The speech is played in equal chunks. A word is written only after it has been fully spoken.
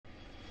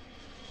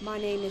My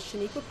name is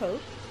Shaniqua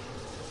Pope,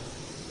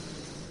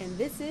 and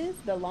this is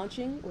the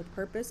Launching with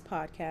Purpose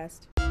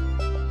podcast.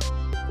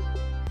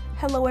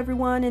 Hello,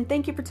 everyone, and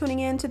thank you for tuning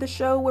in to the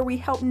show where we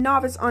help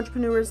novice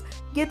entrepreneurs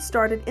get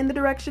started in the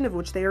direction of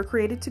which they are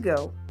created to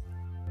go.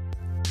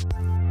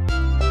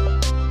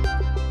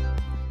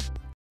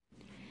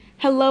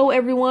 Hello,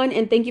 everyone,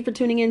 and thank you for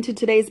tuning in to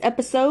today's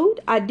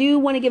episode. I do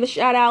want to give a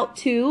shout out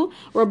to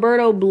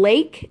Roberto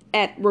Blake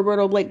at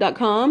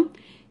robertoblake.com.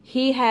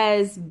 He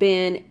has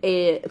been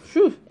an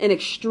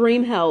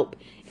extreme help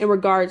in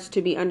regards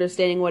to me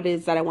understanding what it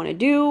is that I want to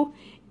do,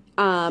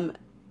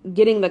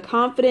 getting the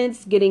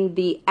confidence, getting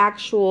the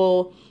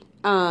actual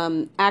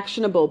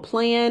actionable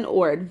plan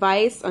or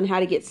advice on how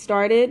to get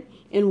started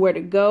and where to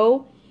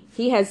go.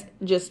 He has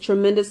just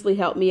tremendously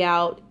helped me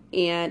out,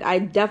 and I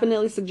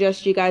definitely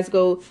suggest you guys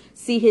go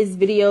see his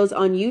videos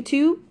on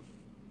YouTube.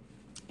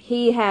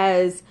 He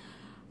has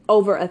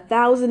over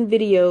 1,000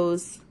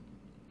 videos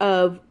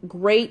of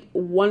great,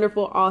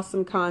 wonderful,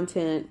 awesome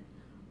content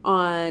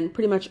on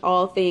pretty much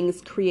all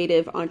things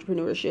creative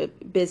entrepreneurship,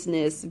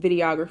 business,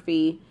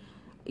 videography,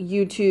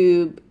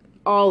 YouTube,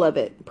 all of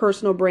it,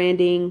 personal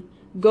branding.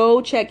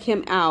 Go check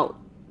him out,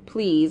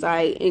 please.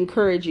 I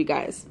encourage you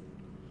guys.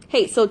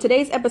 Hey, so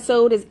today's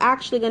episode is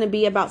actually going to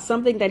be about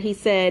something that he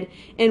said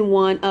in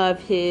one of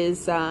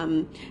his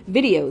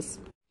videos.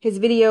 His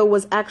video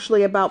was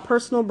actually about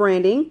personal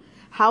branding,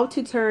 how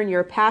to turn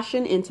your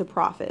passion into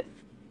profit.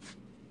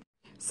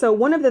 So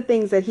one of the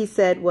things that he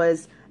said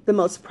was the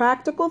most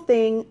practical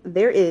thing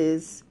there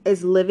is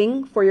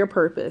living for your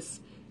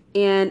purpose.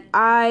 And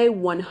I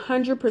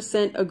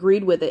 100%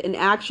 agreed with it. And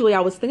actually,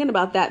 I was thinking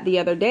about that the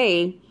other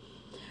day,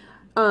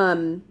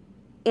 and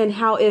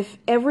how if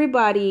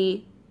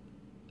everybody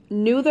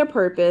knew their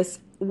purpose,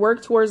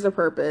 worked towards their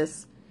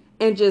purpose,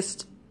 and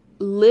just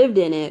lived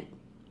in it,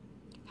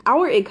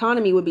 our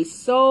economy would be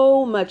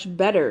so much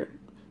better.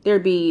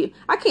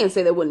 I can't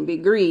say there wouldn't be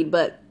greed,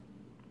 but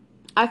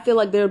I feel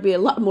like there would be a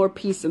lot more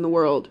peace in the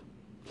world.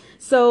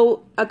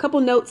 So a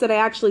couple notes that I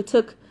actually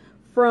took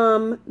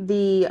from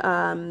the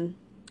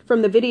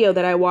video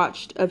that I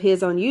watched of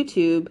his on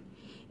YouTube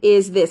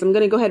is this. I'm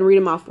going to go ahead and read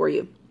them off for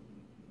you.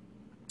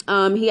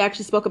 He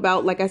actually spoke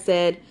about, like I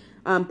said,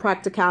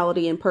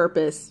 practicality and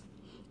purpose,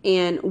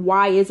 and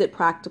why is it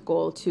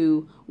practical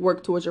to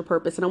work towards your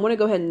purpose. And I want to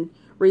go ahead and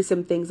read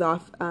some things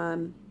off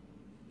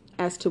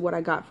as to what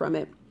I got from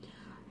it.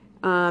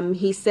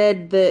 He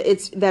said that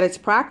it's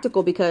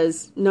practical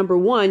because, number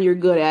one, you're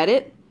good at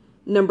it.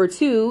 Number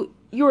two,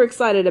 you're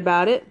excited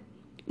about it.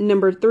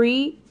 Number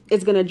three,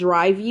 it's going to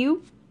drive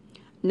you.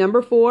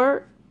 Number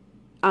four,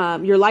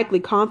 you're likely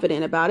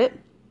confident about it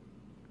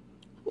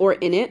or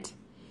in it.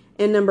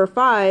 And number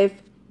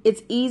five,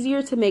 it's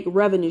easier to make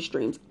revenue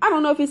streams. I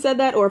don't know if he said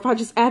that or if I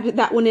just added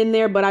that one in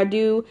there, but I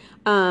do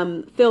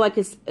feel like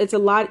it's a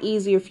lot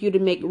easier for you to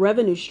make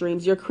revenue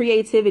streams. Your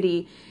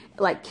creativity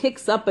like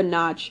kicks up a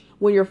notch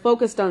when you're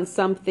focused on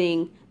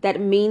something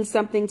that means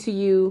something to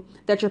you,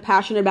 that you're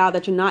passionate about,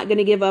 that you're not going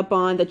to give up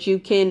on, that you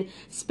can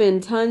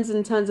spend tons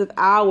and tons of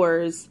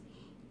hours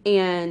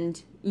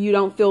and you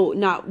don't feel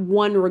not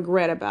one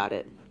regret about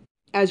it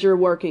as you're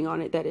working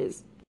on it, that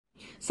is.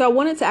 So I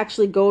wanted to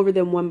actually go over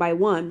them one by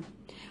one.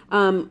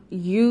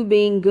 You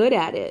being good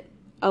at it.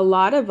 A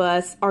lot of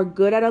us are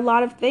good at a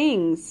lot of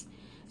things.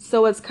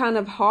 So it's kind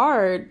of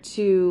hard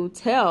to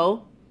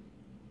tell,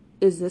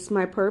 is this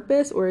my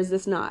purpose or is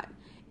this not?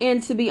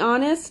 And to be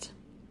honest,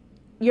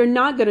 you're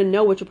not going to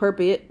know what your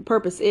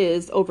purpose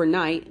is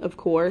overnight, of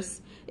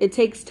course. It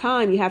takes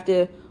time. You have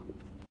to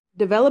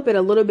develop it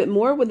a little bit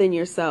more within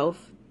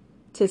yourself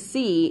to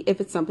see if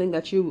it's something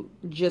that you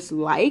just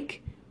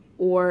like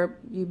or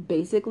you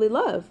basically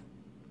love.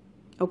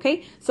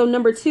 Okay, so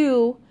number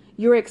two,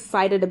 you're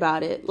excited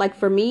about it. Like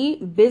for me,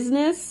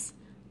 business,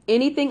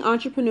 anything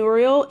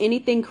entrepreneurial,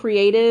 anything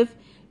creative,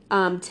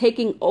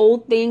 taking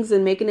old things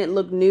and making it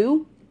look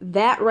new,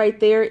 that right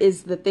there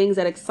is the things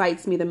that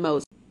excites me the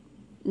most.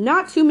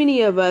 Not too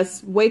many of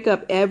us wake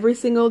up every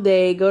single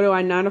day, go to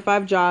our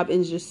 9-to-5 job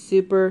and just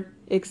super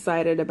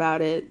excited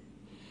about it.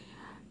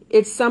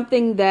 It's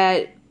something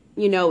that,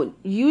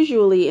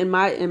 usually in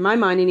my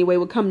mind anyway,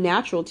 would come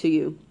natural to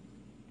you.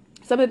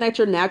 Something that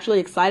you're naturally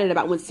excited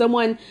about. When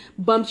someone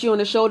bumps you on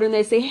the shoulder and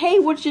they say, hey,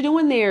 what you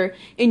doing there?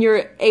 And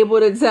you're able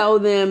to tell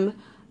them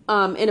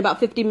in about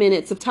 50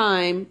 minutes of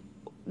time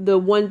the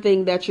one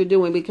thing that you're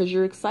doing because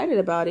you're excited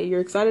about it.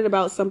 You're excited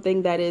about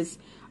something that is,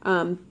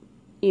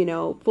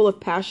 full of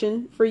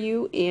passion for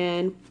you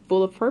and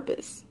full of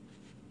purpose.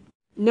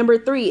 Number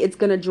three, it's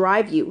going to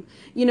drive you.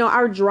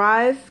 Our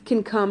drive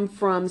can come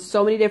from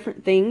so many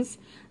different things.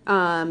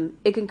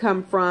 It can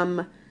come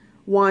from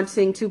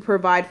wanting to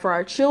provide for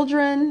our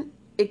children.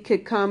 It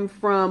could come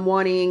from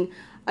wanting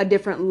a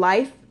different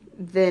life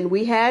than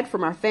we had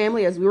from our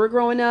family as we were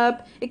growing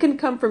up. It can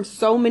come from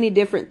so many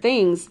different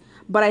things.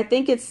 But I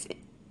think it's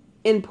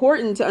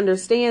important to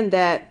understand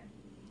that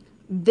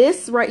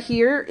this right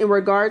here in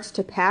regards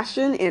to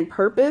passion and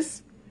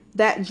purpose,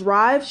 that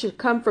drive should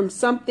come from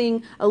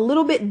something a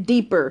little bit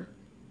deeper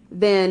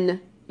than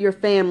your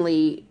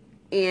family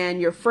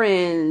and your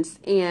friends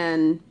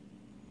and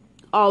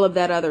all of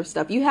that other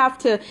stuff. You have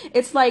to,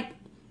 it's like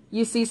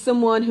you see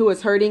someone who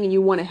is hurting and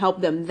you want to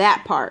help them,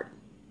 that part.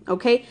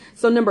 Okay.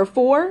 So number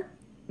 4,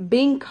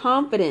 being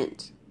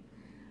confident.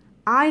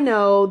 I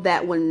know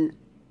that when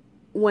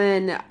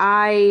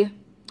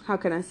how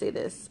can I say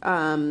this?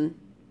 When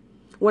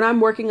I'm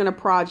working on a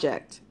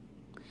project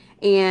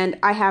and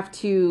I have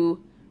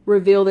to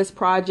reveal this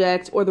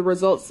project or the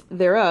results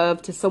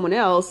thereof to someone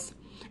else,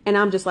 and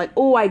I'm just like,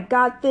 oh, I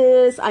got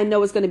this. I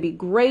know it's going to be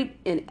great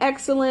and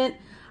excellent.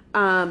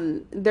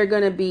 They're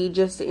going to be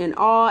just in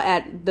awe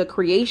at the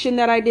creation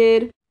that I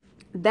did.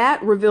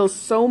 That reveals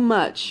so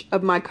much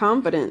of my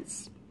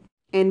confidence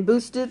and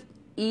boosts it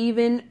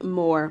even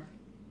more.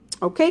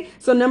 Okay,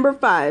 so number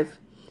 5,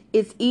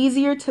 it's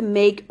easier to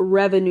make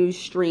revenue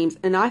streams.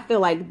 And I feel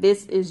like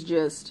this is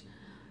just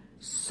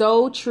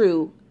so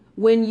true.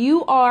 When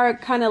you are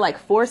kind of like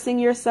forcing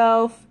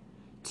yourself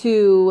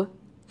to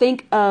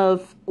think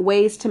of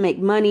ways to make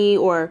money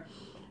or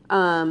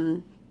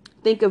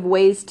think of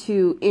ways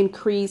to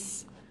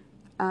increase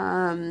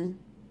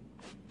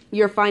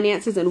your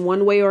finances in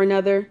one way or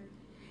another,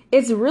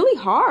 it's really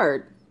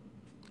hard.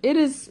 It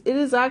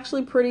is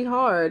actually pretty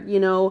hard, you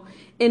know,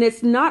 and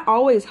it's not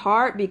always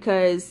hard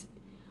because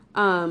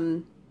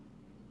you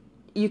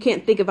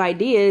can't think of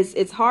ideas.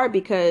 It's hard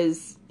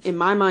because, in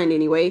my mind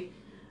anyway,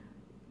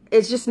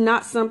 it's just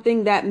not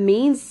something that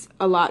means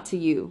a lot to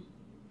you.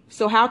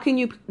 So how can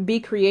you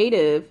be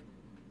creative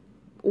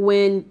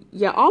when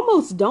you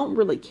almost don't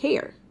really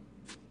care?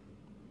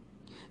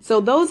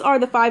 So those are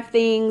the 5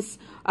 things,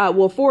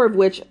 4 of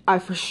which I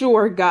for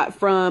sure got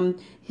from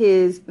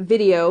his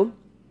video.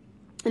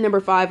 And number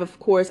 5, of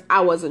course,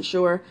 I wasn't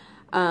sure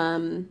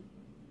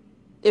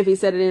if he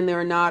said it in there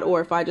or not, or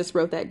if I just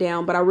wrote that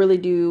down, but I really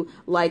do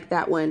like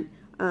that one.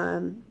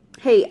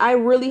 Hey, I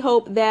really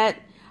hope that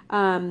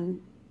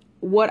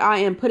what I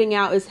am putting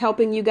out is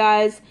helping you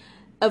guys.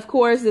 Of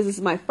course, this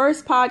is my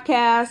first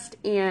podcast,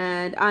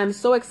 and I'm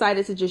so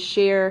excited to just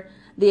share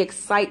the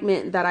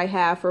excitement that I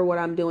have for what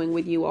I'm doing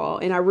with you all.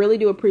 And I really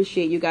do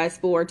appreciate you guys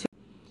for it.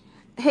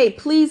 Hey,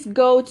 please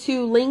go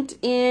to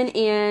LinkedIn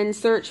and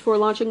search for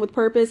Launching with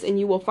Purpose, and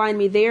you will find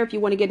me there if you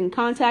want to get in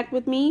contact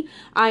with me.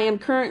 I am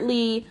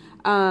currently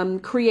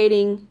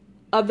creating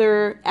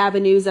other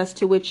avenues as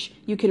to which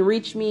you can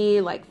reach me,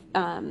 like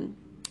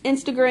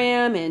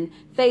Instagram and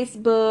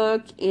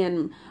Facebook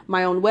and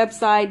my own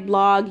website,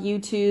 blog,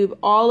 YouTube,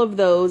 all of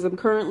those. I'm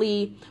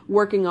currently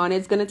working on it.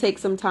 It's going to take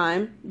some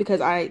time because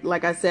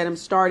like I said, I'm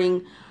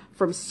starting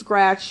from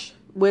scratch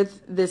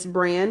with this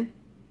brand.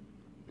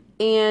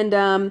 And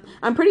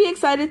I'm pretty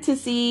excited to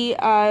see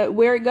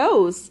where it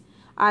goes.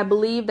 I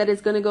believe that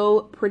it's going to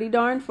go pretty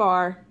darn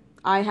far.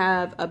 I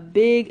have a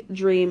big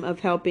dream of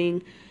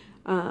helping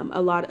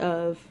a lot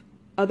of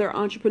other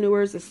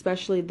entrepreneurs,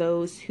 especially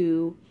those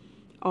who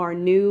are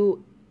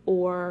new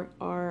or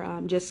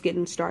are just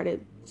getting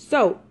started.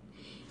 So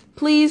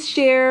please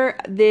share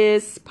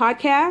this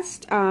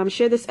podcast,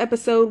 share this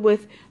episode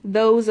with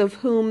those of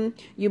whom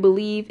you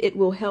believe it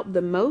will help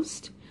the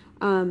most.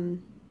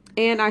 And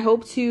I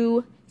hope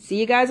to see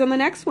you guys on the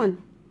next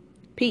one.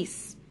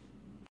 Peace.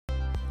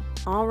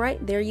 All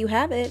right, there you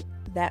have it.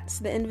 That's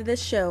the end of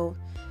this show.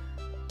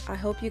 I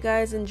hope you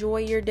guys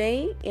enjoy your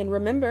day, and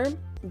remember,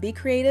 be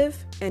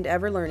creative and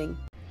ever learning.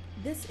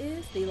 This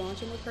is the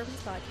Launching with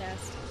Purpose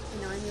podcast,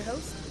 and I'm your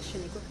host,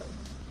 Shaniqua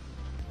Coe.